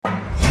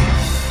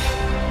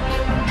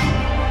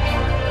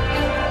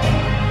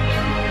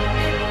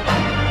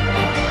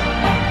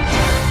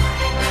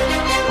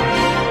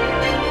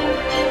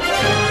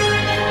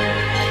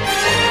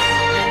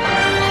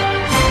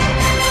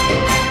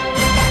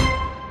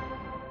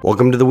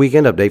Welcome to the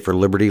weekend update for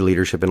Liberty,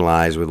 Leadership, and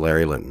Lies with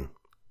Larry Linton.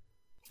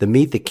 The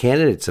Meet the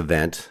Candidates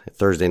event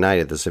Thursday night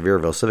at the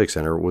Sevierville Civic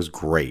Center was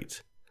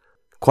great.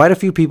 Quite a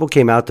few people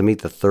came out to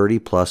meet the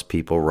 30-plus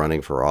people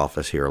running for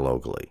office here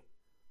locally.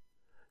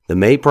 The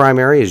May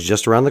primary is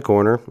just around the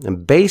corner,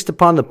 and based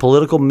upon the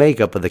political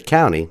makeup of the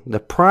county,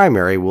 the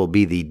primary will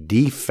be the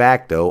de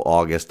facto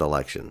August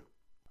election.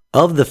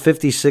 Of the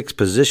 56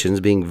 positions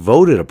being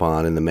voted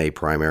upon in the May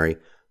primary,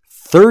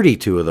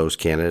 32 of those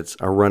candidates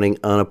are running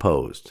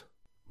unopposed.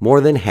 More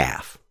than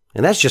half.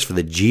 And that's just for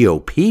the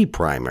GOP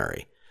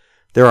primary.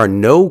 There are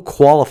no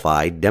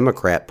qualified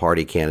Democrat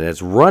Party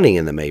candidates running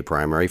in the May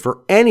primary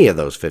for any of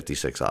those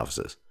 56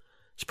 offices.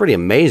 It's pretty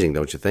amazing,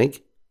 don't you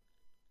think?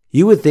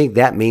 You would think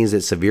that means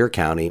that Sevier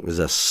County is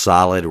a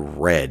solid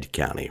red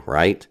county,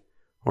 right?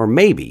 Or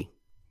maybe,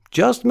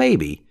 just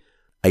maybe,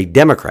 a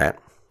Democrat,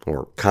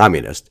 or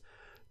communist,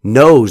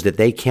 knows that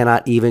they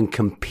cannot even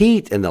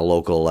compete in the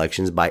local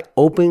elections by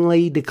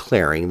openly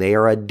declaring they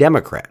are a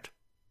Democrat.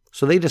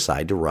 So they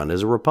decide to run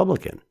as a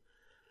Republican.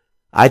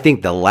 I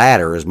think the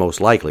latter is most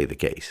likely the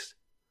case.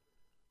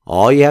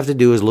 All you have to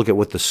do is look at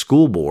what the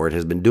school board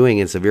has been doing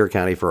in Sevier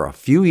County for a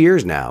few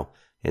years now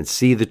and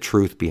see the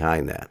truth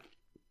behind that.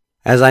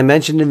 As I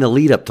mentioned in the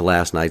lead up to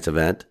last night's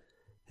event,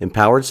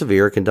 Empowered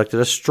Sevier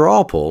conducted a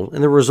straw poll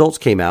and the results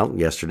came out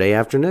yesterday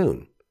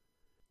afternoon.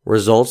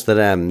 Results that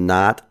I am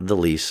not the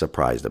least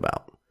surprised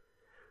about.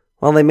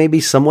 While they may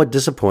be somewhat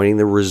disappointing,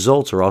 the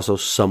results are also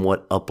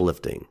somewhat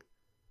uplifting.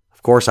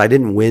 Of course, I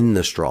didn't win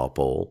the straw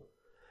poll.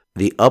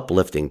 The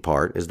uplifting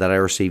part is that I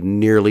received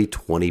nearly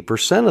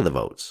 20% of the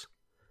votes.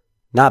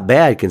 Not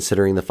bad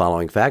considering the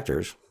following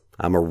factors.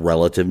 I'm a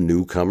relative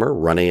newcomer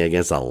running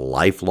against a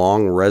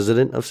lifelong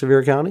resident of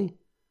Sevier County.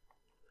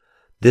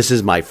 This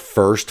is my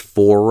first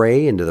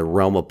foray into the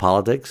realm of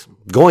politics,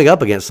 going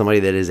up against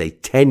somebody that is a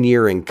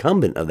 10-year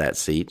incumbent of that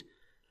seat,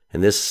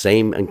 and this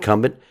same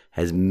incumbent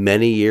has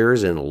many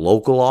years in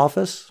local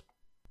office.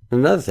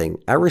 Another thing,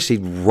 I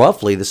received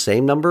roughly the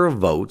same number of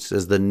votes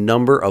as the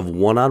number of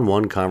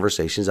one-on-one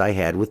conversations I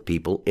had with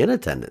people in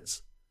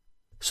attendance.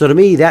 So to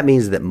me, that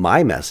means that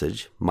my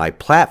message, my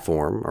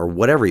platform, or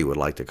whatever you would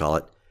like to call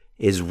it,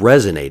 is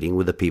resonating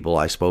with the people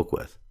I spoke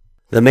with.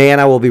 The man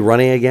I will be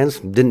running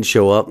against didn't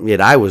show up,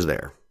 yet I was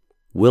there,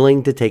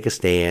 willing to take a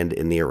stand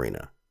in the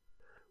arena.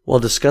 While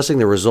discussing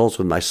the results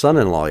with my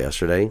son-in-law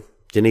yesterday,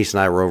 Denise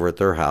and I were over at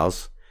their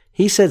house,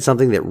 he said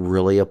something that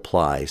really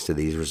applies to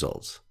these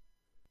results.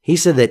 He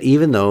said that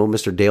even though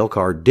Mr. Dale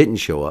Carr didn't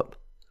show up,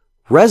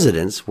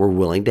 residents were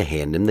willing to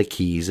hand him the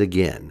keys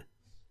again,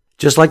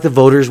 just like the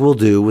voters will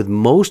do with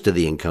most of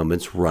the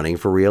incumbents running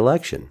for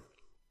re-election.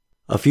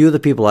 A few of the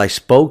people I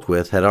spoke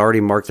with had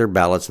already marked their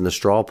ballots in the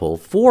straw poll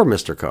for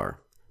Mr. Carr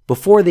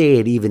before they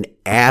had even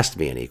asked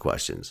me any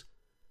questions.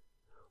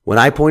 When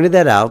I pointed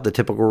that out, the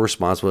typical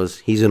response was,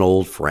 he's an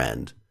old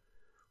friend.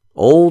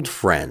 Old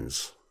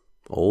friends.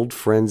 Old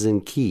friends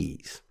and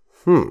keys.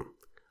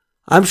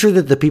 I'm sure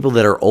that the people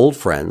that are old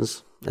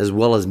friends, as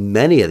well as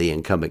many of the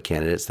incumbent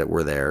candidates that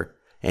were there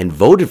and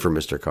voted for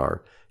Mr.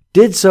 Carr,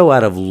 did so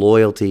out of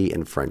loyalty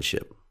and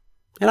friendship.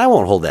 And I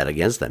won't hold that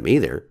against them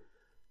either.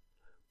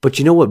 But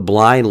you know what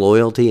blind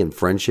loyalty and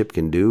friendship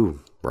can do,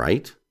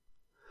 right?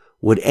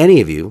 Would any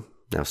of you,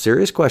 now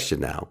serious question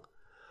now,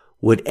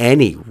 would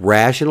any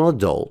rational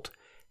adult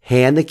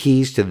hand the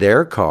keys to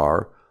their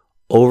car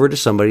over to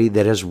somebody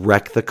that has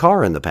wrecked the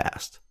car in the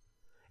past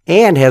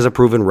and has a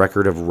proven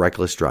record of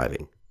reckless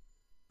driving?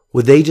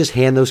 Would they just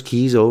hand those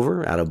keys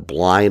over out of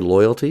blind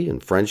loyalty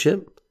and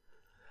friendship?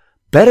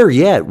 Better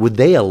yet, would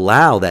they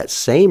allow that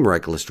same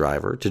reckless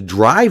driver to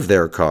drive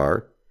their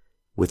car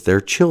with their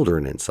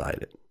children inside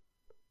it?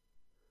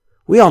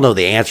 We all know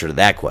the answer to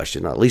that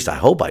question, at least I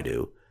hope I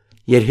do.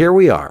 Yet here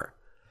we are,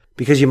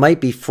 because you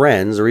might be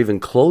friends or even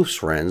close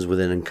friends with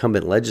an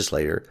incumbent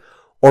legislator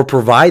or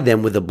provide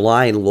them with the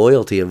blind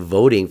loyalty of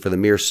voting for the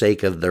mere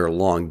sake of their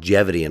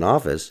longevity in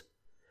office.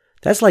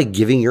 That's like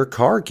giving your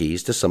car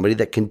keys to somebody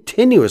that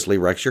continuously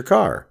wrecks your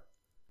car.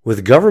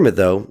 With government,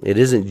 though, it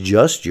isn't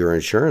just your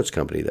insurance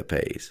company that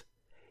pays.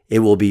 It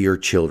will be your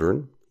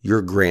children,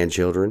 your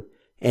grandchildren,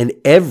 and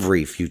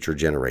every future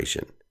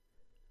generation.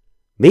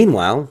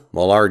 Meanwhile,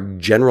 while our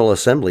General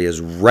Assembly is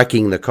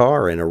wrecking the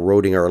car and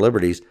eroding our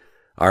liberties,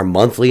 our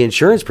monthly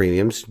insurance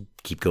premiums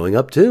keep going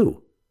up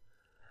too.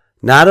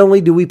 Not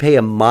only do we pay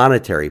a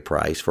monetary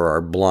price for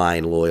our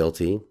blind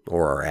loyalty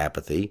or our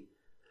apathy,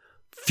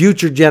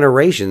 future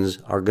generations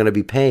are going to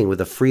be paying with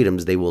the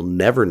freedoms they will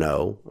never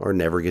know or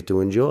never get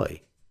to enjoy.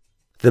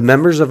 The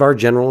members of our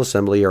General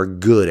Assembly are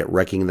good at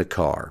wrecking the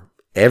car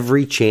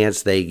every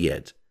chance they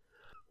get.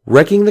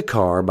 Wrecking the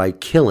car by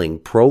killing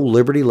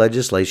pro-liberty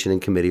legislation in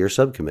committee or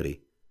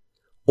subcommittee,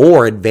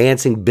 or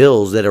advancing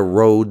bills that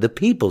erode the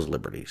people's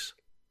liberties.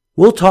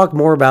 We'll talk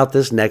more about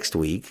this next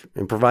week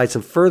and provide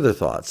some further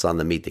thoughts on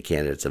the Meet the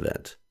Candidates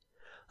event.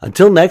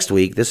 Until next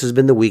week, this has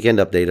been the weekend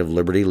update of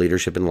Liberty,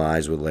 Leadership, and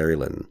Lies with Larry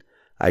Linton.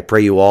 I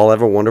pray you all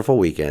have a wonderful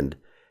weekend.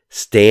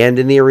 Stand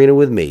in the arena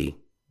with me.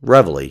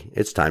 Reveille,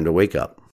 it's time to wake up.